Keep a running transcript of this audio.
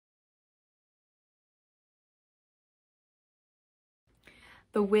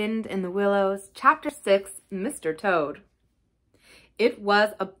The Wind in the Willows, Chapter 6, Mr. Toad. It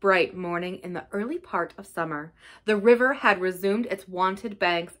was a bright morning in the early part of summer. The river had resumed its wonted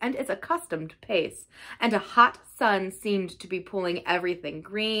banks and its accustomed pace, and a hot sun seemed to be pulling everything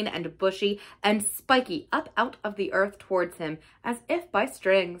green and bushy and spiky up out of the earth towards him, as if by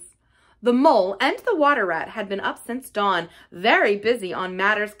strings. The mole and the water rat had been up since dawn, very busy on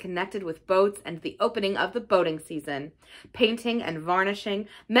matters connected with boats and the opening of the boating season, painting and varnishing,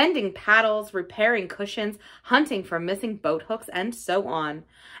 mending paddles, repairing cushions, hunting for missing boat hooks, and so on,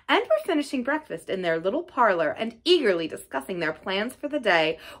 and were finishing breakfast in their little parlor and eagerly discussing their plans for the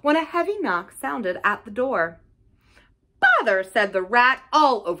day when a heavy knock sounded at the door. "Bother," said the rat,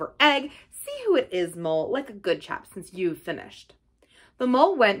 all over egg. "See who it is, Mole, like a good chap, since you've finished." The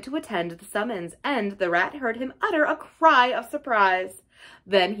mole went to attend the summons, and the rat heard him utter a cry of surprise.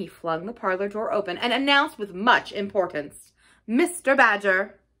 Then he flung the parlor door open and announced with much importance, "Mr.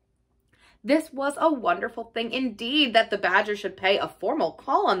 Badger." This was a wonderful thing indeed that the badger should pay a formal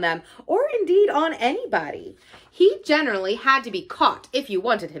call on them, or indeed on anybody. He generally had to be caught if you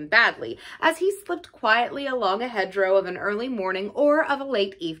wanted him badly, as he slipped quietly along a hedgerow of an early morning or of a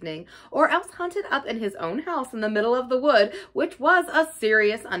late evening, or else hunted up in his own house in the middle of the wood, which was a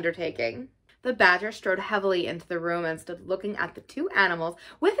serious undertaking. The badger strode heavily into the room and stood looking at the two animals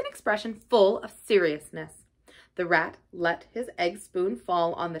with an expression full of seriousness. The rat let his egg spoon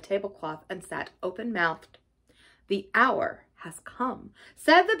fall on the tablecloth and sat open-mouthed. "The hour has come,"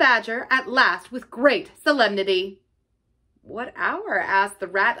 said the badger at last with great solemnity. "What hour?" asked the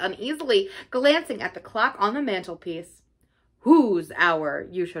rat uneasily, glancing at the clock on the mantelpiece. "Whose hour,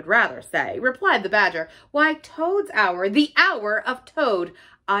 you should rather say," replied the badger. "Why, Toad's hour, the hour of Toad.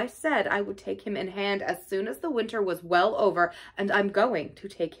 I said I would take him in hand as soon as the winter was well over, and I'm going to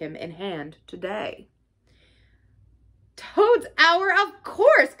take him in hand today." "Toad's hour, of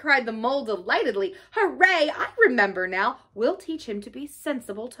course!" cried the mole delightedly. "Hooray! I remember now. We'll teach him to be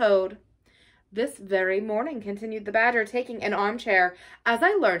sensible Toad." "This very morning," continued the badger, taking an armchair, "as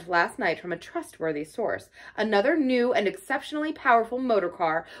I learned last night from a trustworthy source, another new and exceptionally powerful motor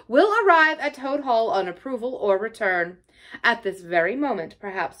car will arrive at Toad Hall on approval or return. At this very moment,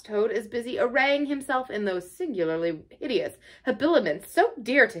 perhaps, Toad is busy arraying himself in those singularly hideous habiliments so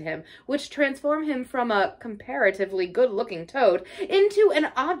dear to him, which transform him from a comparatively good-looking toad into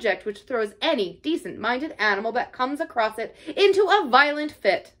an object which throws any decent-minded animal that comes across it into a violent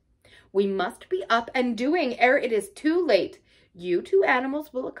fit. We must be up and doing ere it is too late. You two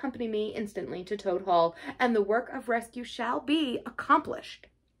animals will accompany me instantly to Toad Hall, and the work of rescue shall be accomplished."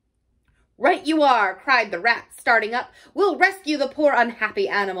 "Right you are," cried the rat, starting up. "We'll rescue the poor unhappy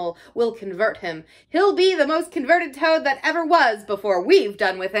animal. We'll convert him. He'll be the most converted toad that ever was before we've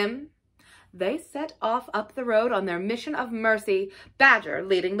done with him." They set off up the road on their mission of mercy, Badger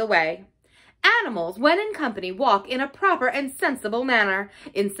leading the way. Animals, when in company, walk in a proper and sensible manner,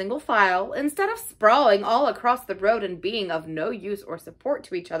 in single file, instead of sprawling all across the road and being of no use or support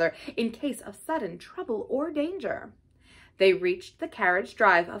to each other in case of sudden trouble or danger. They reached the carriage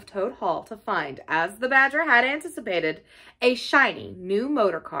drive of Toad Hall to find, as the badger had anticipated, a shiny new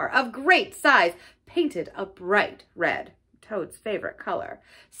motor car of great size, painted a bright red, Toad's favorite color,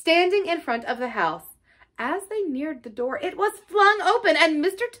 standing in front of the house. As they neared the door, it was flung open, and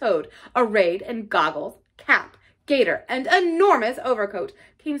Mr. Toad, arrayed in goggles, cap, gaiter, and enormous overcoat,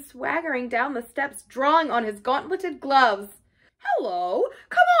 came swaggering down the steps, drawing on his gauntleted gloves. "Hello!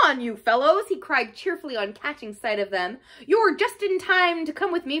 Come on, you fellows!" he cried cheerfully on catching sight of them. "You're just in time to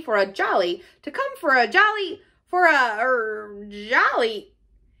come with me for a jolly, jolly."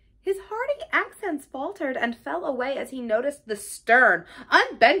 His hearty accents faltered and fell away as he noticed the stern,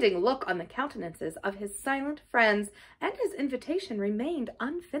 unbending look on the countenances of his silent friends, and his invitation remained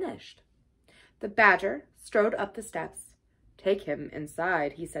unfinished. The badger strode up the steps. "Take him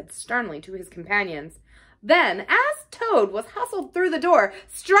inside," he said sternly to his companions. Then, as Toad was hustled through the door,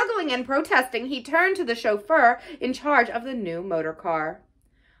 struggling and protesting, he turned to the chauffeur in charge of the new motor car.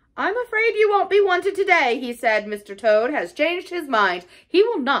 "I'm afraid you won't be wanted today," he said. "Mr. Toad has changed his mind. He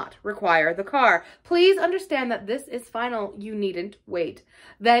will not require the car. Please understand that this is final. You needn't wait."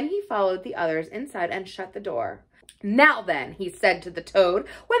 Then he followed the others inside and shut the door. "Now then," he said to the Toad,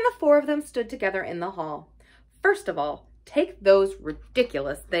 when the four of them stood together in the hall, "first of all, take those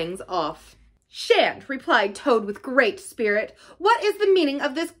ridiculous things off." "Shan't," replied Toad with great spirit. "What is the meaning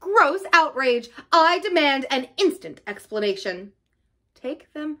of this gross outrage? I demand an instant explanation."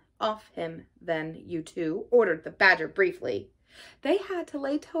 "Take them off him, then, you two," ordered the badger briefly. They had to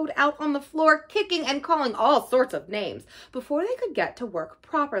lay Toad out on the floor, kicking and calling all sorts of names, before they could get to work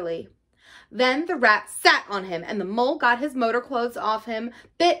properly. Then the rat sat on him, and the mole got his motor clothes off him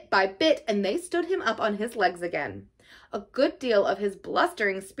bit by bit, and they stood him up on his legs again. A good deal of his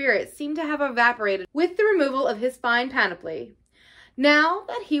blustering spirit seemed to have evaporated with the removal of his fine panoply. Now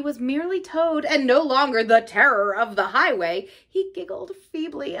that he was merely Toad and no longer the terror of the highway, he giggled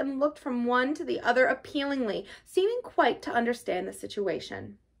feebly and looked from one to the other appealingly, seeming quite to understand the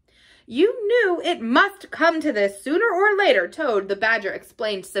situation. "You knew it must come to this sooner or later," Toad the Badger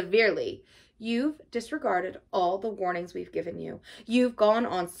explained severely. "You've disregarded all the warnings we've given you. You've gone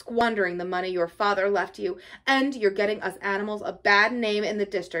on squandering the money your father left you, and you're getting us animals a bad name in the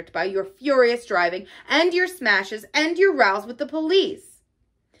district by your furious driving and your smashes and your rows with the police.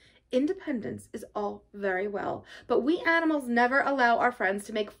 Independence is all very well, but we animals never allow our friends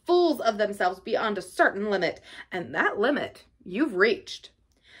to make fools of themselves beyond a certain limit, and that limit you've reached.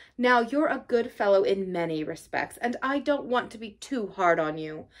 Now, you're a good fellow in many respects, and I don't want to be too hard on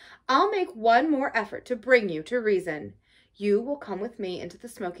you. I'll make one more effort to bring you to reason. You will come with me into the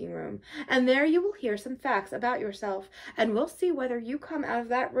smoking room, and there you will hear some facts about yourself, and we'll see whether you come out of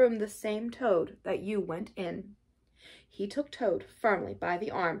that room the same Toad that you went in." He took Toad firmly by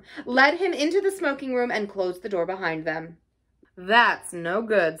the arm, led him into the smoking room, and closed the door behind them. "That's no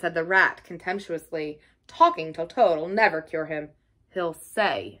good," said the rat contemptuously. "Talking to Toad'll never cure him. He'll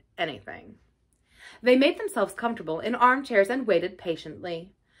say anything." They made themselves comfortable in armchairs and waited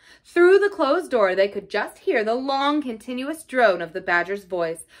patiently. Through the closed door they could just hear the long, continuous drone of the Badger's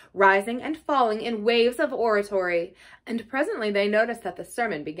voice, rising and falling in waves of oratory, and presently they noticed that the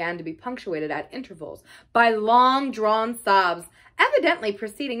sermon began to be punctuated at intervals by long-drawn sobs, evidently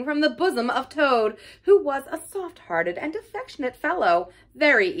proceeding from the bosom of Toad, who was a soft-hearted and affectionate fellow,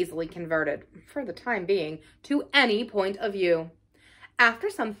 very easily converted, for the time being, to any point of view.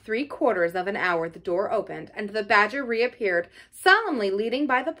 After some 3/4 of an hour, the door opened, and the Badger reappeared, solemnly leading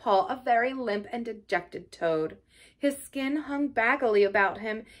by the paw a very limp and dejected Toad. His skin hung baggily about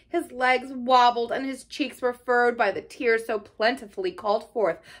him, his legs wobbled, and his cheeks were furrowed by the tears so plentifully called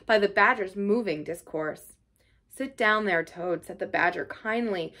forth by the Badger's moving discourse. "Sit down there, Toad," said the Badger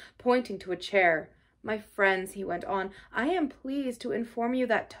kindly, pointing to a chair. "My friends," he went on, "I am pleased to inform you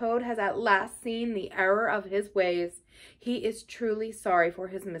that Toad has at last seen the error of his ways. He is truly sorry for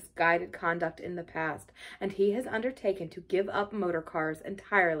his misguided conduct in the past, and he has undertaken to give up motor cars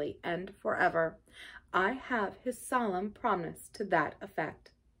entirely and forever. I have his solemn promise to that effect."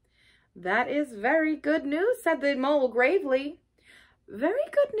 "That is very good news," said the Mole gravely. "Very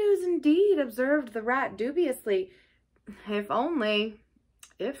good news indeed," observed the Rat dubiously. If only.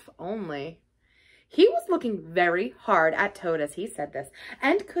 He was looking very hard at Toad as he said this,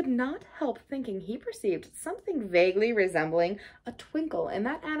 and could not help thinking he perceived something vaguely resembling a twinkle in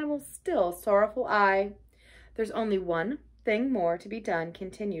that animal's still sorrowful eye. "There's only one thing more to be done,"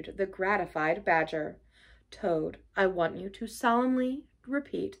 continued the gratified Badger. "Toad, I want you to solemnly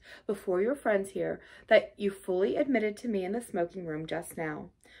repeat before your friends here that you fully admitted to me in the smoking room just now.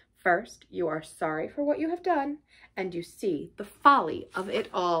 First, you are sorry for what you have done, and you see the folly of it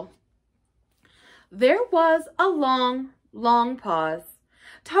all." There was a long, long pause.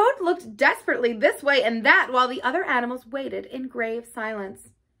 Toad looked desperately this way and that while the other animals waited in grave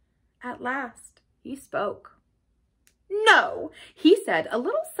silence. At last he spoke. "No," he said a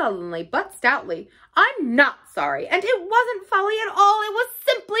little sullenly but stoutly, "I'm not sorry, and it wasn't folly at all. It was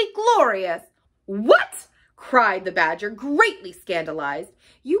simply glorious." "What?" cried the Badger, greatly scandalized.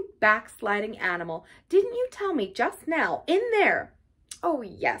 "You backsliding animal, didn't you tell me just now, in there—" "Oh,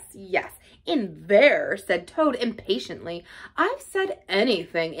 yes, in there," said Toad impatiently. "I've said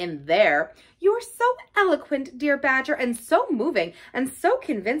anything in there. You're so eloquent, dear Badger, and so moving, and so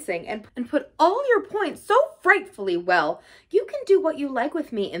convincing, and put all your points so frightfully well. You can do what you like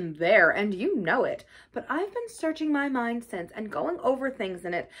with me in there, and you know it. But I've been searching my mind since, and going over things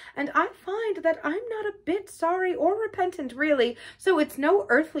in it, and I find that I'm not a bit sorry or repentant, really, so it's no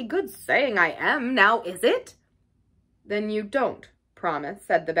earthly good saying I am, now is it?" "Then you don't promise,"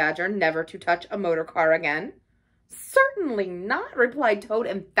 said the Badger, "never to touch a motor car again?" "Certainly not," replied Toad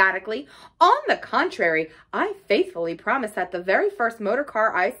emphatically. "On the contrary, I faithfully promise that the very first motor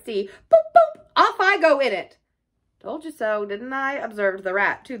car I see, boop, boop, off I go in it." "Told you so, didn't I?" observed the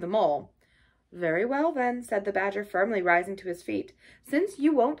Rat to the Mole. "Very well, then," said the Badger, firmly rising to his feet. "Since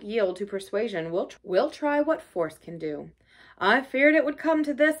you won't yield to persuasion, we'll try what force can do. I feared it would come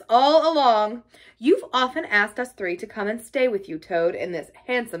to this all along. You've often asked us three to come and stay with you, Toad, in this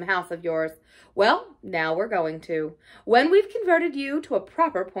handsome house of yours. Well, now we're going to. When we've converted you to a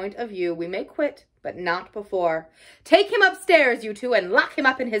proper point of view, we may quit, but not before. Take him upstairs, you two, and lock him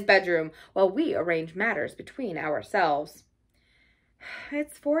up in his bedroom, while we arrange matters between ourselves."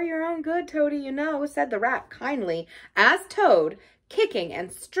 It's for your own good, Toady, you know, said the rat kindly, as Toad, kicking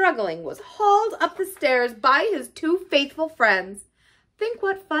and struggling, was hauled up the stairs by his two faithful friends. Think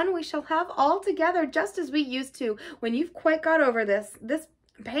what fun we shall have all together, just as we used to when you've quite got over this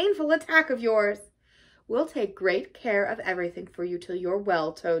painful attack of yours. We'll take great care of everything for you till you're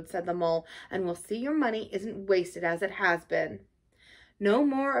well, Toad, said the mole, and we'll see your money isn't wasted as it has been. No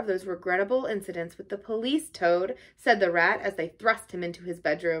more of those regrettable incidents with the police, Toad, said the rat as they thrust him into his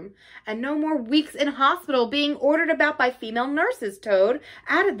bedroom. And no more weeks in hospital being ordered about by female nurses, Toad,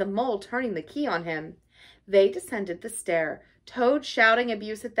 added the mole, turning the key on him. They descended the stair, Toad shouting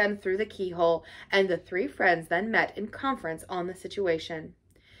abuse at them through the keyhole, and the three friends then met in conference on the situation.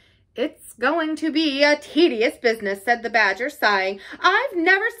 It's going to be a tedious business, said the Badger, sighing. I've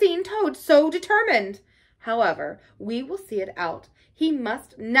never seen Toad so determined. However, we will see it out. He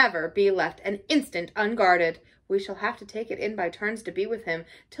must never be left an instant unguarded. We shall have to take it in by turns to be with him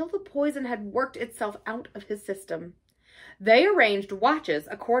till the poison had worked itself out of his system. They arranged watches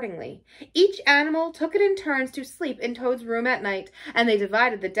accordingly. Each animal took it in turns to sleep in Toad's room at night, and they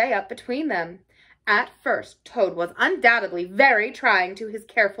divided the day up between them. At first, Toad was undoubtedly very trying to his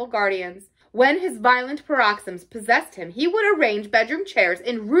careful guardians. When his violent paroxysms possessed him, he would arrange bedroom chairs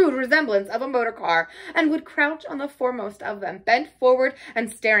in rude resemblance of a motor car, and would crouch on the foremost of them, bent forward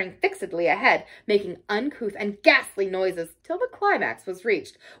and staring fixedly ahead, making uncouth and ghastly noises till the climax was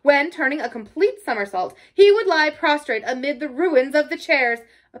reached, when, turning a complete somersault, he would lie prostrate amid the ruins of the chairs,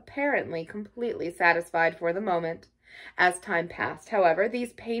 apparently completely satisfied for the moment. As time passed, however,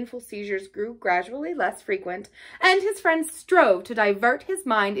 these painful seizures grew gradually less frequent, and his friends strove to divert his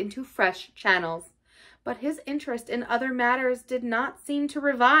mind into fresh channels. But his interest in other matters did not seem to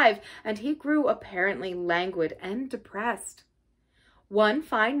revive, and he grew apparently languid and depressed. One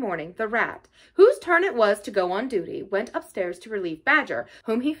fine morning, the rat, whose turn it was to go on duty, went upstairs to relieve Badger,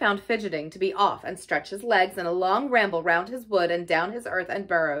 whom he found fidgeting to be off and stretch his legs in a long ramble round his wood and down his earth and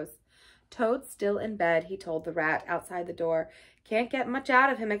burrows. Toad's still in bed, he told the rat outside the door. Can't get much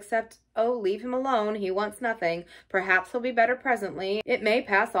out of him except, oh, leave him alone. He wants nothing. Perhaps he'll be better presently. It may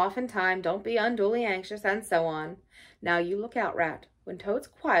pass off in time. Don't be unduly anxious, and so on. Now you look out, rat. When Toad's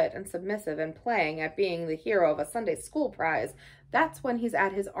quiet and submissive and playing at being the hero of a Sunday school prize, that's when he's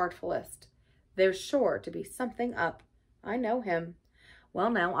at his artfulest. There's sure to be something up. I know him. Well,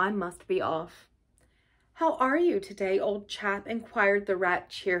 now I must be off. How are you today, old chap? Inquired the rat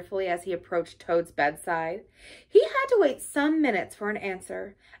cheerfully as he approached Toad's bedside. He had to wait some minutes for an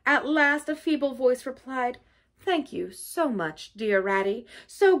answer. At last a feeble voice replied, Thank you so much, dear Ratty.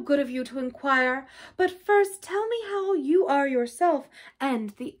 So good of you to inquire. But first tell me how you are yourself and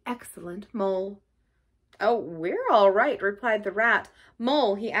the excellent Mole. Oh, we're all right, replied the rat.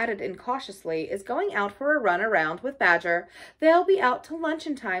 Mole, he added incautiously, is going out for a run around with Badger. They'll be out till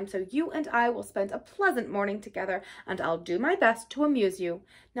luncheon time, so you and I will spend a pleasant morning together, and I'll do my best to amuse you.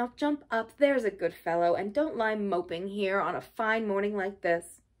 Now jump up, there's a good fellow, and don't lie moping here on a fine morning like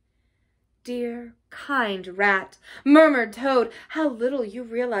this. Dear, kind rat, murmured Toad, how little you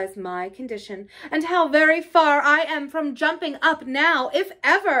realize my condition, and how very far I am from jumping up now, if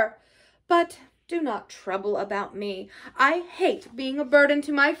ever. But do not trouble about me. I hate being a burden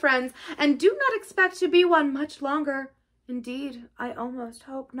to my friends, and do not expect to be one much longer. Indeed, I almost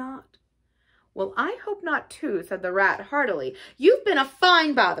hope not. Well, I hope not too, said the rat heartily. You've been a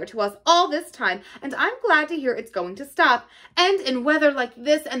fine bother to us all this time, and I'm glad to hear it's going to stop. And in weather like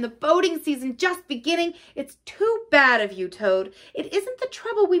this and the boating season just beginning, it's too bad of you, Toad. It isn't the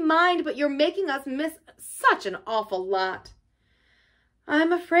trouble we mind, but you're making us miss such an awful lot.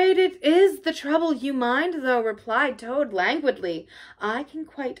 I'm afraid it is the trouble you mind, though, replied Toad languidly. I can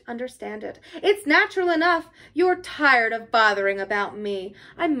quite understand it. It's natural enough. You're tired of bothering about me.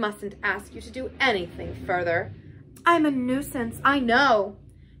 I mustn't ask you to do anything further. I'm a nuisance, I know.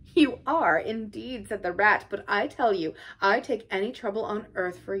 You are, indeed, said the rat, but I tell you, I'd take any trouble on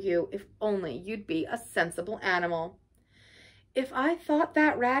earth for you, if only you'd be a sensible animal. If I thought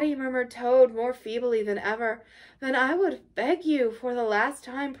that, Ratty, murmured Toad more feebly than ever, then I would beg you, for the last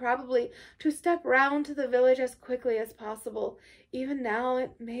time probably, to step round to the village as quickly as possible. Even now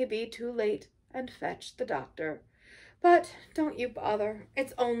it may be too late, and fetch the doctor. But don't you bother.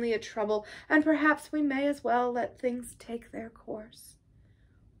 It's only a trouble, and perhaps we may as well let things take their course.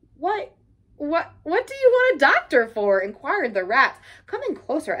 What do you want a doctor for? Inquired the rat, coming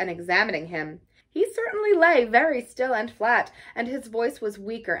closer and examining him. He certainly lay very still and flat, and his voice was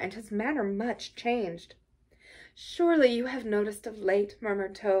weaker and his manner much changed. Surely you have noticed of late,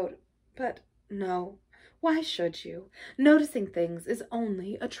 murmured Toad. But no, why should you? Noticing things is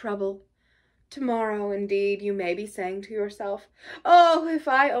only a trouble. Tomorrow, indeed, you may be saying to yourself, "Oh, if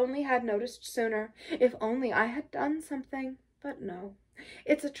I only had noticed sooner, if only I had done something." But no,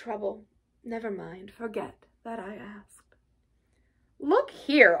 it's a trouble. Never mind, forget that I asked. "Look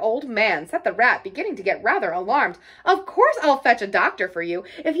here, old man," said the rat, beginning to get rather alarmed. "Of course I'll fetch a doctor for you,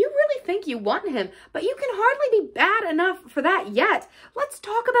 if you really think you want him, but you can hardly be bad enough for that yet. Let's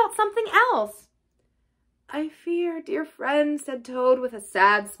talk about something else." "I fear, dear friend," said Toad with a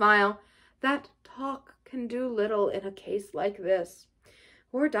sad smile, "that talk can do little in a case like this,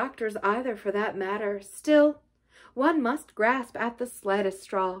 or doctors either for that matter. Still, one must grasp at the slightest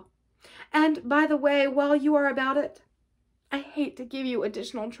straw. And, by the way, while you are about it, I hate to give you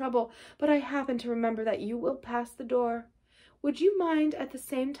additional trouble, but I happen to remember that you will pass the door. Would you mind at the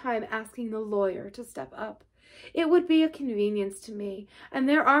same time asking the lawyer to step up? It would be a convenience to me, and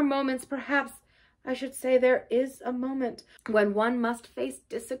there are moments, perhaps I should say there is a moment, when one must face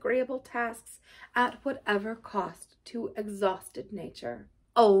disagreeable tasks at whatever cost to exhausted nature."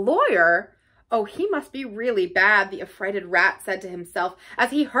 "A lawyer? Oh, he must be really bad," the affrighted rat said to himself as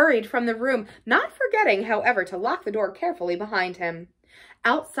he hurried from the room, not forgetting, however, to lock the door carefully behind him.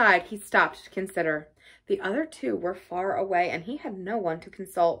 Outside, he stopped to consider. The other two were far away, and he had no one to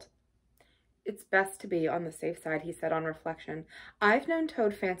consult. "It's best to be on the safe side," he said on reflection. "I've known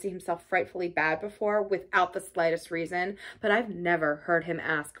Toad fancy himself frightfully bad before, without the slightest reason, but I've never heard him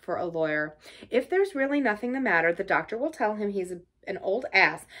ask for a lawyer. If there's really nothing the matter, the doctor will tell him he's an old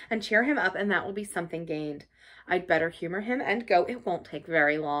ass and cheer him up, and that will be something gained. I'd better humor him and go. It won't take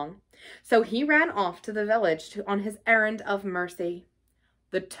very long." So he ran off to the village on his errand of mercy.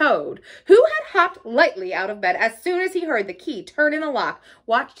 The Toad, who had hopped lightly out of bed as soon as he heard the key turn in the lock,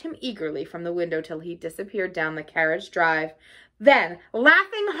 watched him eagerly from the window till he disappeared down the carriage drive. Then,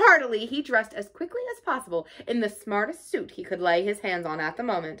 laughing heartily, he dressed as quickly as possible in the smartest suit he could lay his hands on at the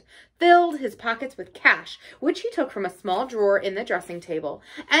moment, filled his pockets with cash, which he took from a small drawer in the dressing table,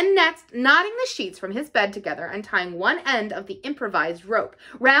 and next, knotting the sheets from his bed together and tying one end of the improvised rope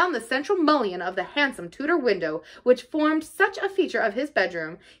round the central mullion of the handsome Tudor window, which formed such a feature of his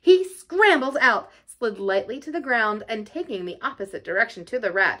bedroom, he scrambled out, slid lightly to the ground, and taking the opposite direction to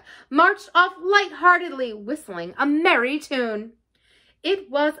the rat, marched off light-heartedly, whistling a merry tune. It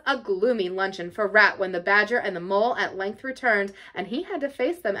was a gloomy luncheon for Rat when the Badger and the Mole at length returned, and he had to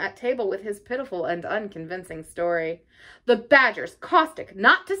face them at table with his pitiful and unconvincing story. The Badger's caustic,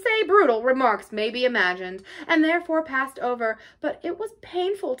 not to say brutal, remarks may be imagined, and therefore passed over, but it was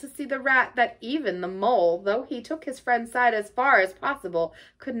painful to see the Rat that even the Mole, though he took his friend's side as far as possible,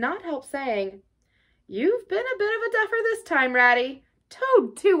 could not help saying, "You've been a bit of a duffer this time, Ratty.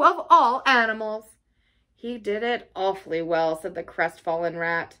 Toad, too, of all animals." "He did it awfully well," said the crestfallen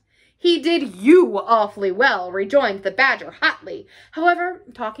Rat. "He did you awfully well," rejoined the Badger hotly. "However,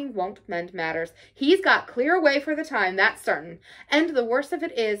 talking won't mend matters. He's got clear away for the time, that's certain. And the worst of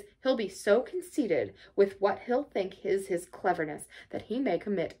it is, he'll be so conceited with what he'll think is his cleverness that he may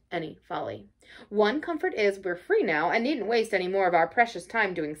commit any folly. One comfort is we're free now and needn't waste any more of our precious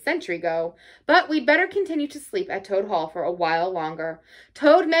time doing sentry go. But we'd better continue to sleep at Toad Hall for a while longer.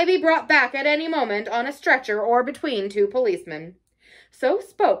 Toad may be brought back at any moment on a stretcher or between two policemen." So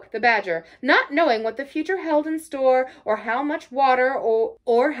spoke the Badger, not knowing what the future held in store, or how much water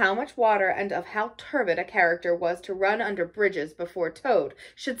and of how turbid a character was to run under bridges before Toad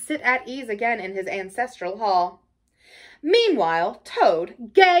should sit at ease again in his ancestral hall. Meanwhile,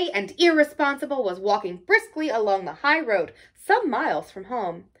 Toad, gay and irresponsible, was walking briskly along the high road, some miles from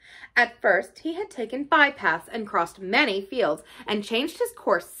home. At first, he had taken bypaths and crossed many fields, and changed his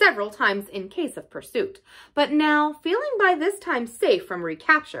course several times in case of pursuit. But now, feeling by this time safe from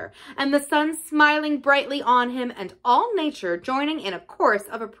recapture, and the sun smiling brightly on him, and all nature joining in a chorus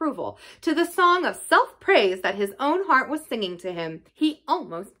of approval to the song of self-praise that his own heart was singing to him, he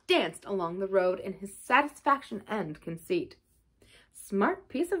almost danced along the road in his satisfaction and conceit. "Smart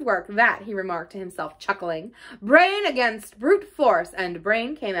piece of work, that," he remarked to himself, chuckling. "Brain against brute force, and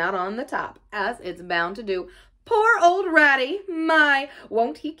brain came out on the top, as it's bound to do. Poor old Ratty! My,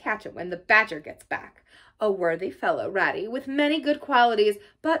 won't he catch it when the Badger gets back? A worthy fellow, Ratty, with many good qualities,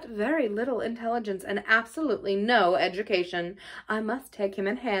 but very little intelligence and absolutely no education. I must take him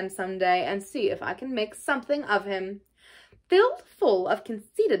in hand some day and see if I can make something of him." Filled full of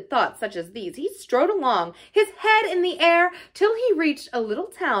conceited thoughts such as these, he strode along, his head in the air, till he reached a little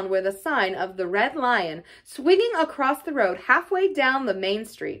town where the sign of the Red Lion, swinging across the road halfway down the main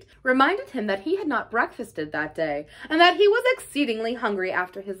street, reminded him that he had not breakfasted that day, and that he was exceedingly hungry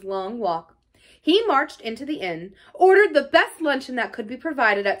after his long walk. He marched into the inn, ordered the best luncheon that could be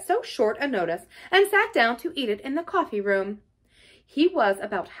provided at so short a notice, and sat down to eat it in the coffee-room. He was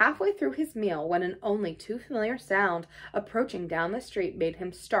about halfway through his meal when an only too familiar sound approaching down the street made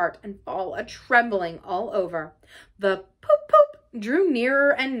him start and fall a-trembling all over. The poop-poop drew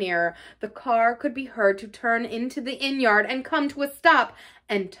nearer and nearer. The car could be heard to turn into the inn-yard and come to a stop,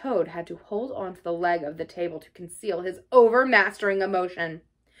 and Toad had to hold on to the leg of the table to conceal his overmastering emotion.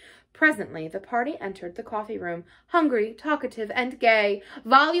 Presently, the party entered the coffee-room, hungry, talkative, and gay,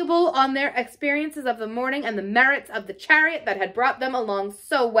 voluble on their experiences of the morning and the merits of the chariot that had brought them along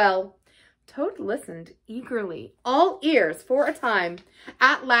so well. Toad listened eagerly, all ears for a time.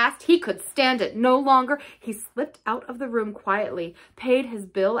 At last, he could stand it no longer. He slipped out of the room quietly, paid his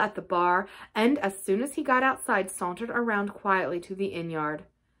bill at the bar, and as soon as he got outside, sauntered around quietly to the inn-yard.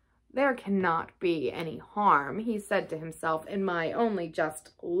 "There cannot be any harm," he said to himself, "in my only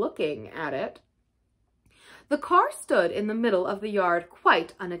just looking at it." The car stood in the middle of the yard,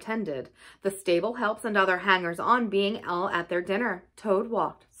 quite unattended, the stable helps and other hangers-on being all at their dinner. Toad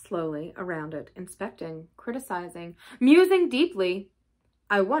walked slowly around it, inspecting, criticizing, musing deeply.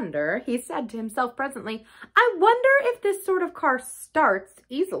 "I wonder," he said to himself presently, "I wonder if this sort of car starts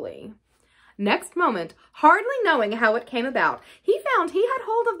easily." Next moment, hardly knowing how it came about, he found he had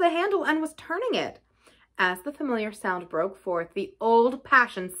hold of the handle and was turning it. As the familiar sound broke forth, the old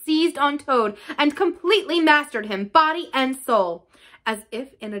passion seized on Toad and completely mastered him, body and soul. As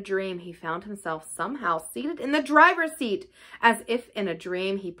if in a dream, he found himself somehow seated in the driver's seat. As if in a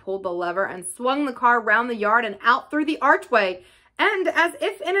dream, he pulled the lever and swung the car round the yard and out through the archway. And as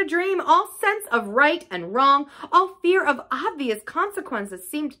if in a dream, all sense of right and wrong, all fear of obvious consequences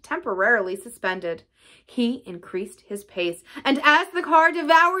seemed temporarily suspended. He increased his pace, and as the car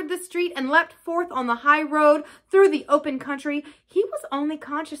devoured the street and leapt forth on the high road through the open country, he was only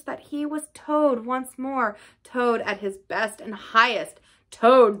conscious that he was Toad once more, Toad at his best and highest,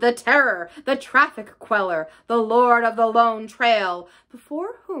 Toad, the terror, the traffic queller, the lord of the lone trail,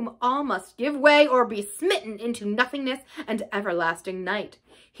 before whom all must give way or be smitten into nothingness and everlasting night.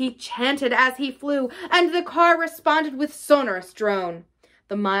 He chanted as he flew, and the car responded with sonorous drone.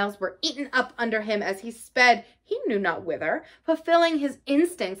 The miles were eaten up under him as he sped, he knew not whither, fulfilling his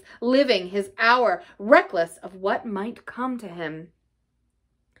instincts, living his hour, reckless of what might come to him.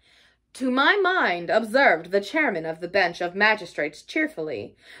 "To my mind," observed the chairman of the bench of magistrates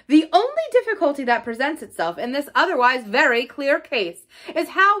cheerfully, "the only difficulty that presents itself in this otherwise very clear case is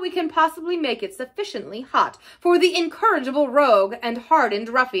how we can possibly make it sufficiently hot for the incorrigible rogue and hardened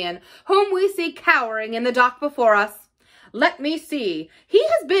ruffian whom we see cowering in the dock before us. Let me see. He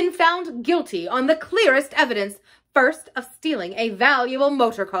has been found guilty on the clearest evidence, first, of stealing a valuable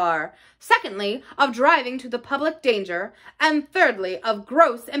motor car, secondly, of driving to the public danger, and thirdly, of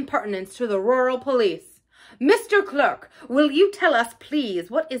gross impertinence to the rural police. Mr. Clerk, will you tell us,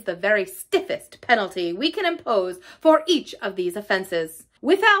 please, what is the very stiffest penalty we can impose for each of these offenses?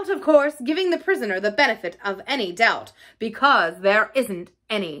 Without, of course, giving the prisoner the benefit of any doubt, because there isn't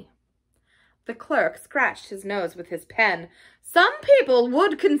any." The clerk scratched his nose with his pen. "Some people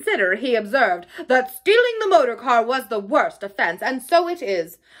would consider," he observed, "that stealing the motor car was the worst offense, and so it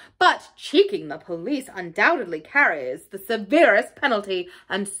is. But cheeking the police undoubtedly carries the severest penalty,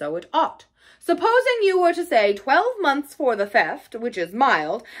 and so it ought. Supposing you were to say 12 months for the theft, which is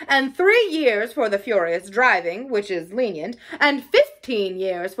mild, and 3 years for the furious driving, which is lenient, and 15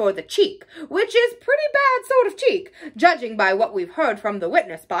 years for the cheek, which is pretty bad sort of cheek, judging by what we've heard from the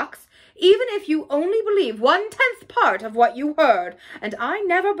witness box, even if you only believe 1/10 part of what you heard, and I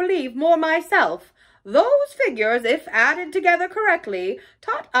never believe more myself, those figures, if added together correctly,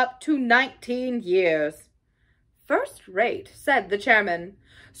 tot up to 19 years. "First rate," said the chairman.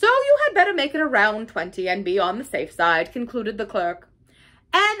 "So you had better make it around 20 and be on the safe side," concluded the clerk.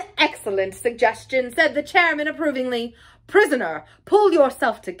 "An excellent suggestion," said the chairman approvingly. "Prisoner, pull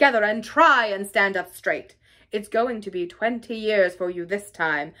yourself together and try and stand up straight. It's going to be 20 years for you this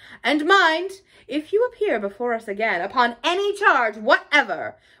time. And mind, if you appear before us again upon any charge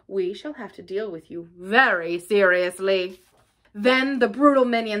whatever, we shall have to deal with you very seriously." Then the brutal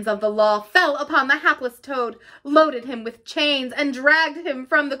minions of the law fell upon the hapless Toad, loaded him with chains, and dragged him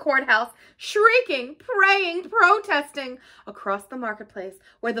from the courthouse, shrieking, praying, protesting, across the marketplace,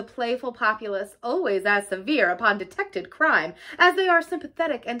 where the playful populace, always as severe upon detected crime as they are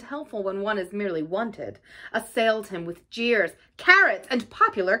sympathetic and helpful when one is merely wanted, assailed him with jeers, carrots, and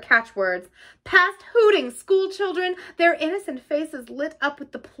popular catchwords. Past hooting schoolchildren, their innocent faces lit up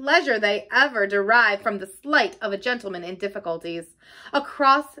with the pleasure they ever derive from the slight of a gentleman in difficulty, difficulties.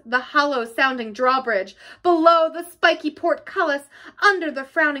 Across the hollow-sounding drawbridge, below the spiky portcullis, under the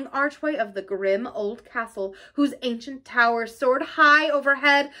frowning archway of the grim old castle, whose ancient towers soared high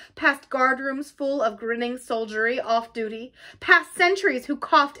overhead, past guardrooms full of grinning soldiery off duty, past sentries who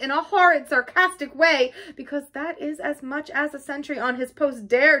coughed in a horrid, sarcastic way, because that is as much as a sentry on his post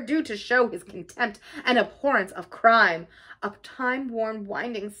dare do to show his contempt and abhorrence of crime. Up time-worn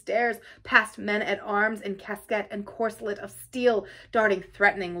winding stairs, past men-at-arms in casquette and corselet of steel, darting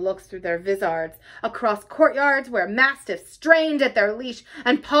threatening looks through their vizards, across courtyards where mastiffs strained at their leash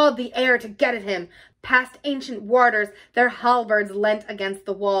and pawed the air to get at him, past ancient warders, their halberds leant against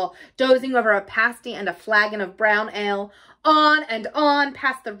the wall, dozing over a pasty and a flagon of brown ale, on and on,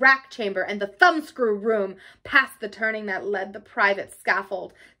 past the rack chamber and the thumbscrew room, past the turning that led the private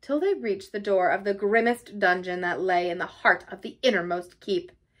scaffold, till they reached the door of the grimmest dungeon that lay in the heart of the innermost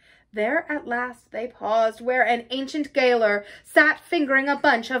keep. There at last they paused, where an ancient gaoler sat fingering a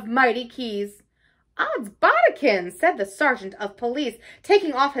bunch of mighty keys. "Odds bodikins," said the sergeant of police,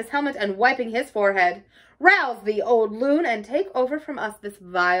 taking off his helmet and wiping his forehead. "Rouse thee, old loon, and take over from us this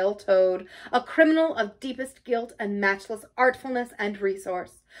vile toad, a criminal of deepest guilt and matchless artfulness and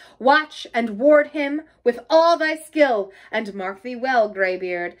resource. Watch and ward him with all thy skill, and mark thee well,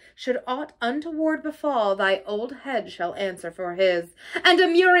 greybeard, should aught untoward befall, thy old head shall answer for his, and a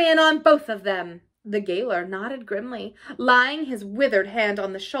murrain on both of them." The gaoler nodded grimly, laying his withered hand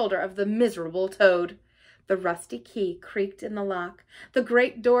on the shoulder of the miserable toad. The rusty key creaked in the lock, the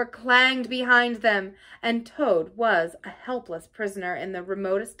great door clanged behind them, and Toad was a helpless prisoner in the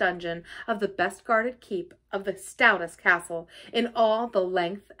remotest dungeon of the best-guarded keep of the stoutest castle in all the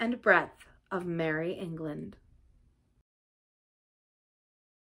length and breadth of merry England.